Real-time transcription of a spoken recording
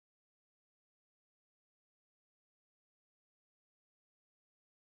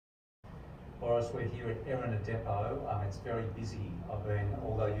Boris, we're here at Erina Depot. It's very busy.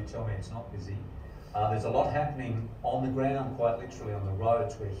 Although you tell me it's not busy, there's a lot happening on the ground, quite literally on the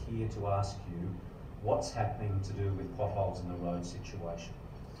roads. We're here to ask you what's happening to do with potholes in the road situation.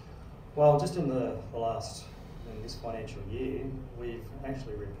 Well, just in this financial year, we've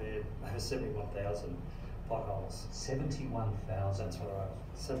actually repaired over 71,000 potholes. 71,000? That's right,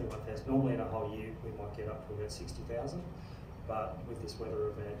 71,000. Normally in a whole year we might get up to about 60,000, but with this weather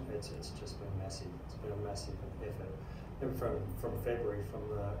event it's just been massive. It's been a massive effort. And from February, from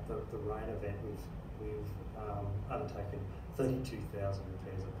the rain event, we've undertaken 32,000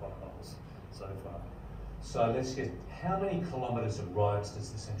 repairs of potholes so far. So let's get, how many kilometres of roads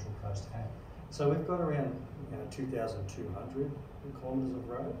does the Central Coast have? So we've got around 2,200 kilometres of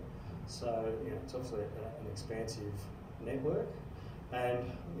road. So it's obviously an expansive network,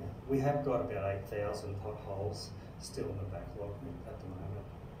 and we have got about 8,000 potholes still in the backlog at the moment.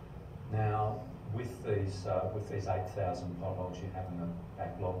 Now, with these 8,000 potholes you have in the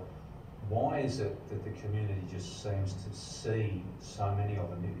backlog, why is it that the community just seems to see so many of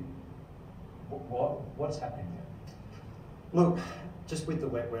them? What's happening there? Look, just with the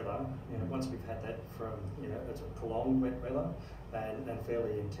wet weather, once we've had that from, it's a prolonged wet weather and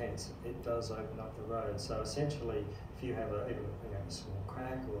fairly intense, it does open up the road. So essentially, if you have even a small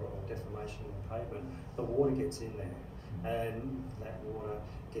crack or deformation in the pavement, the water gets in there, and that water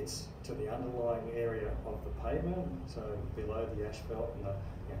gets to the underlying area of the pavement, so below the asphalt and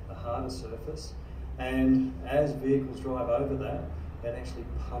the harder surface. And as vehicles drive over that, it actually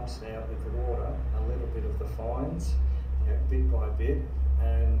pumps out with the water a little bit of the fines, bit by bit,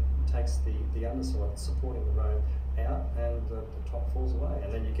 and takes the underside supporting the road out, and the top falls away,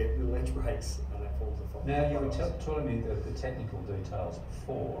 and then you get little edge breaks, and that falls apart. Now, you were telling me the technical details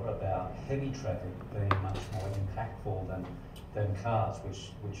before about heavy traffic being much more impactful than cars,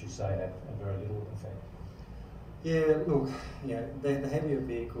 which you say have a very little effect. Yeah, look, the heavier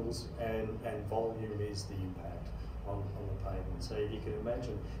vehicles and volume is the impact on the pavement. So you can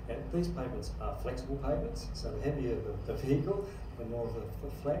imagine, these pavements are flexible pavements, so the heavier the vehicle, the more of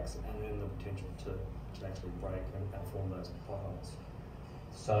the flex, and then the potential to actually break and form those potholes.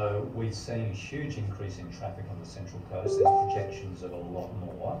 So we've seen a huge increase in traffic on the Central Coast. There's projections of a lot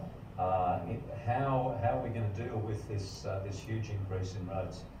more. How are we going to deal with this huge increase in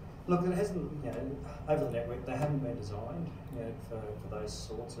roads? Look, it hasn't, over the network, they haven't been designed for those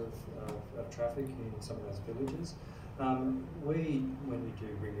sorts of traffic in some of those villages. When we do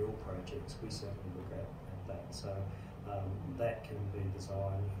renewal projects, we certainly look at that. So that can be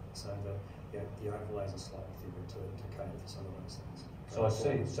designed so that the overlays are slightly thicker to cater for some of those things. So I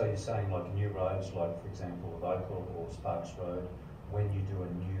see. So you're saying like new roads, like for example Local or Sparks Road, when you do a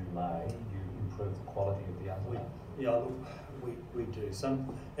new lay, you improve the quality of the underlay? Yeah, look, we do.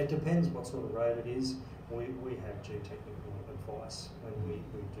 It depends what sort of road it is. We have geotechnical advice when we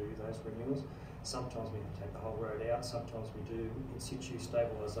do those renewals. Sometimes we have to take the whole road out. Sometimes we do in situ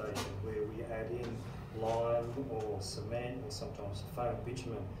stabilisation, where we add in lime or cement, or sometimes foam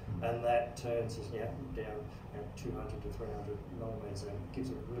bitumen, and that turns us down 200 to 300 millimetres and gives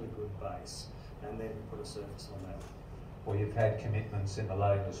it a really good base. And then we put a surface on that. Well, you've had commitments in the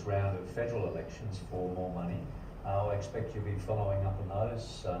latest round of federal elections for more money. I expect you'll be following up on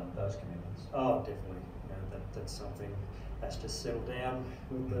those commitments. Oh, definitely. That's something that's just settled down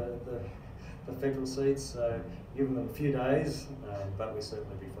with the federal seats. So giving them a few days, but we'll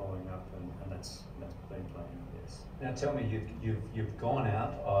certainly be following up, and that's been planned. Yes. Now, tell me, you've gone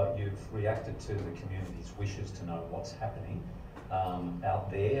out, you've reacted to the community's wishes to know what's happening out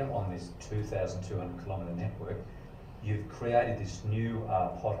there on this 2,200 kilometre network. You've created this new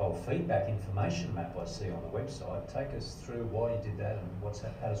pothole feedback information map I see on the website. Take us through why you did that and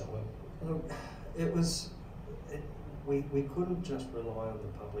how does it work? Look, we couldn't just rely on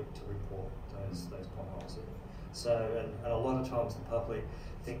the public to report those potholes. So, and a lot of times the public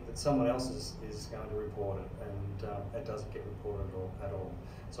think that someone else is going to report it, and it doesn't get reported at all.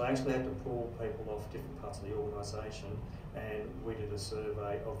 So I actually had to pull people off different parts of the organisation, and we did a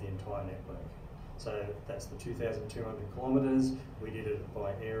survey of the entire network. So that's the 2,200 kilometres. We did it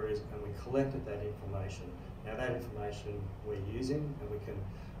by areas, and we collected that information. Now that information we're using, and we can,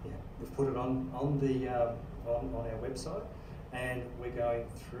 we've put it on our website, and we're going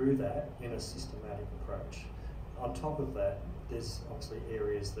through that in a systematic approach. On top of that, there's obviously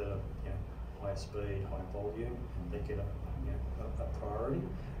areas that are high speed, high volume, that get a priority,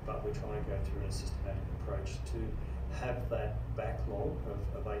 but we're trying to go through in a systematic approach to have that backlog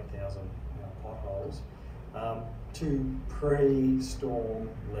of 8,000 potholes to pre-storm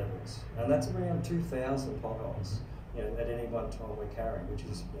levels, and that's around 2,000 potholes at any one time we're carrying, which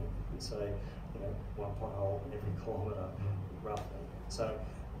is, you'd say, one pothole every kilometre, roughly. So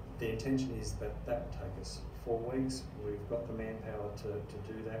the intention is that that would take us 4 weeks. We've got the manpower to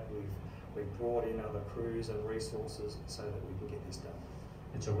do that. We've brought in other crews and resources so that we can get this done.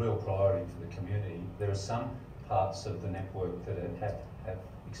 It's a real priority for the community. There are some parts of the network that have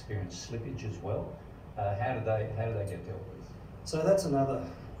experienced slippage as well. How do they get dealt with? So that's another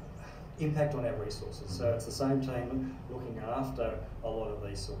impact on our resources. So it's the same team looking after a lot of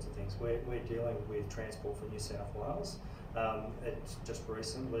these sorts of things. We're dealing with Transport for New South Wales. It's just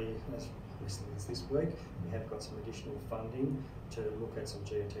recently as this week, we have got some additional funding to look at some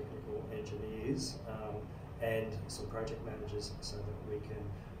geotechnical engineers and some project managers so that we can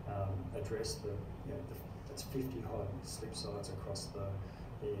address that's 50 high slip sites across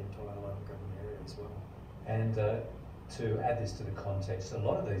the entire local government area as well. And to add this to the context, a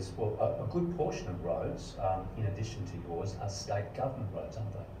lot of these, well, a good portion of roads, in addition to yours, are state government roads,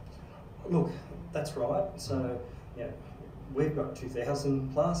 aren't they? Look, that's right. So, we've got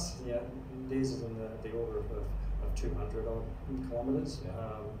 2,000 plus. Theirs is in the order of 200 odd kilometres.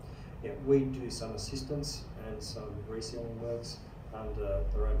 We do some assistance and some resealing works under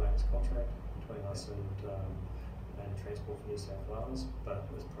the road maintenance contract between us and Transport for New South Wales, but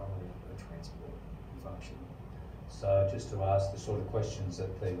it was primarily a transport function. So just to ask the sort of questions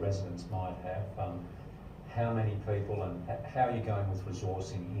that the residents might have, how many people and how are you going with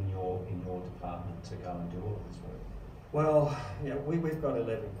resourcing in your department to go and do all of this work? Well, we've got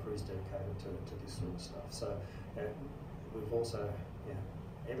 11 crews dedicated to this sort of stuff. So we've also,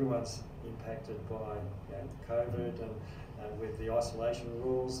 everyone's impacted by COVID and with the isolation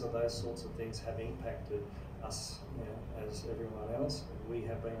rules, so those sorts of things have impacted us as everyone else. We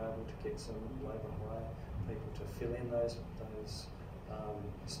have been able to get some labour hire people to fill in those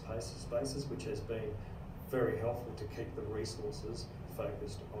spaces, which has been very helpful to keep the resources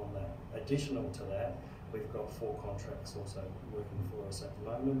focused on that. Additional to that, we've got 4 contracts also working for us at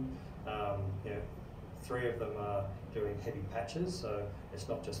the moment. 3 of them are doing heavy patches, so it's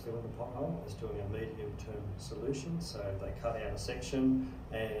not just filling the pothole, it's doing a medium-term solution. So they cut out a section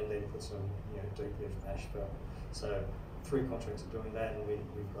and then put some deep lift asphalt. So 3 contracts are doing that, and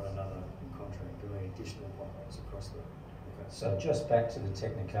we've got another contract doing additional potholes across the coast. So just back to the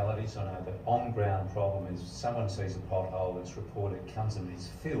technicalities, I know the on-ground problem is someone sees a pothole, it's reported, comes and is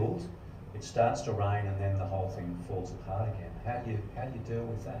filled, it starts to rain and then the whole thing falls apart again. How do you deal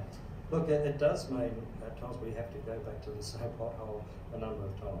with that? Look, it does mean at times we have to go back to the same pothole a number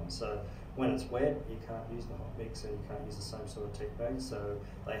of times. So when it's wet, you can't use the hot mix and you can't use the same sort of technique. So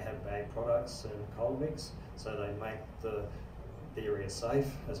they have bag products and cold mix, so they make the area safe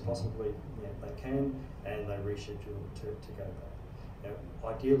as possibly they can, and they reschedule to go back.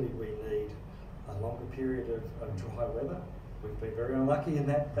 Ideally, we need a longer period of dry weather. We've been very unlucky in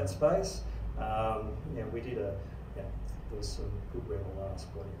that space. We did there was some good weather last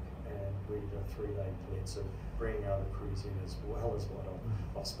week, and we did a 3-day blitz of bringing other crews in as well as what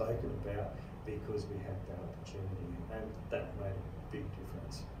I've spoken about, because we had that opportunity, and that made a big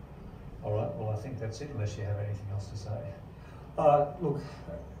difference. All right, well I think that's it, unless you have anything else to say. Look,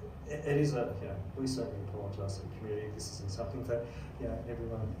 it is we certainly apologise to the community. This isn't something that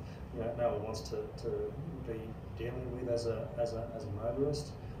everyone, no one wants to be dealing with as a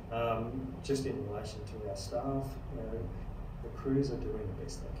motorist. Just in relation to our staff, the crews are doing the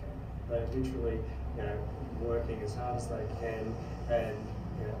best they can. They're literally, working as hard as they can, and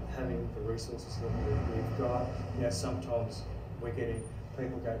having the resources that we've got. Sometimes we're getting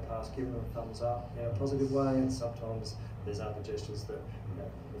people go past, giving them a thumbs up in a positive way, and sometimes there's other gestures that,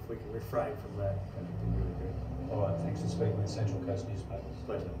 if we can refrain from that, that would be really good. All right, thanks for speaking with Central Coast Newspapers.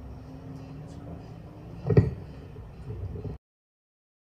 Pleasure.